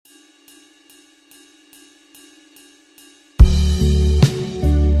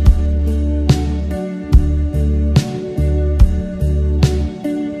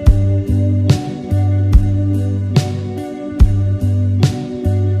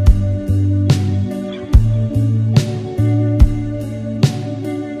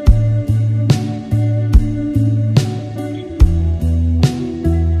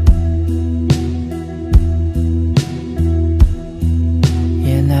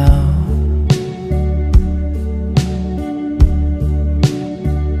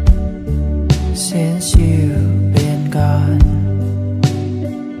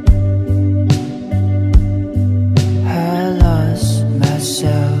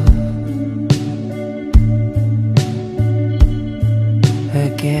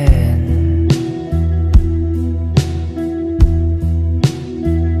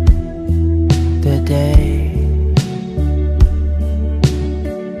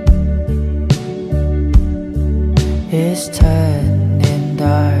is turning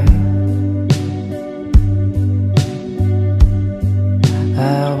dark.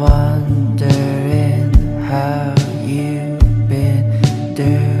 I wondering how you've been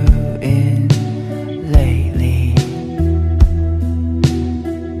doing lately.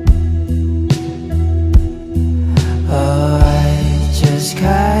 Oh, I just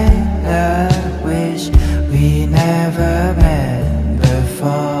kinda wish we never met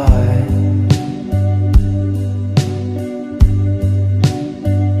before.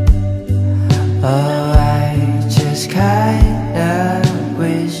 Oh, I just kinda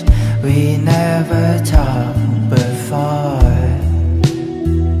wish we never talked before.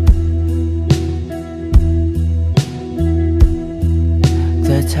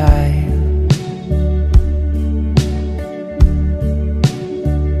 The time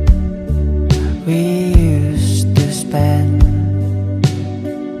we used to spend,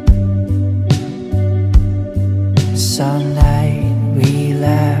 some night we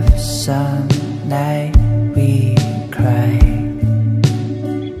laughed, some night we cried.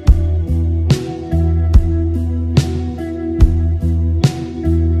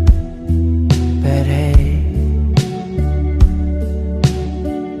 But hey,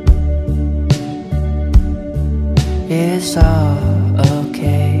 it's all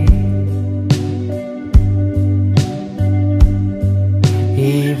okay.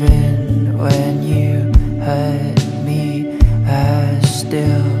 Even when you hurt me, I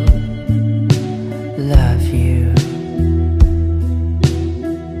still love you.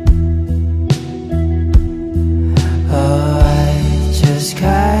 Oh, I just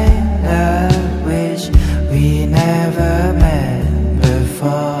kinda wish we never met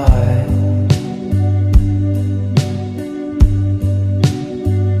before.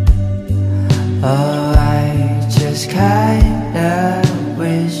 Oh, I just kinda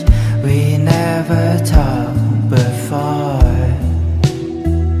wish we never talked before.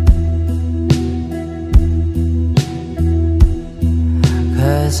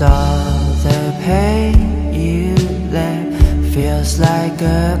 Cause all the pain you left feels like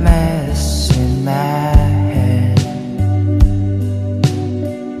a mess in my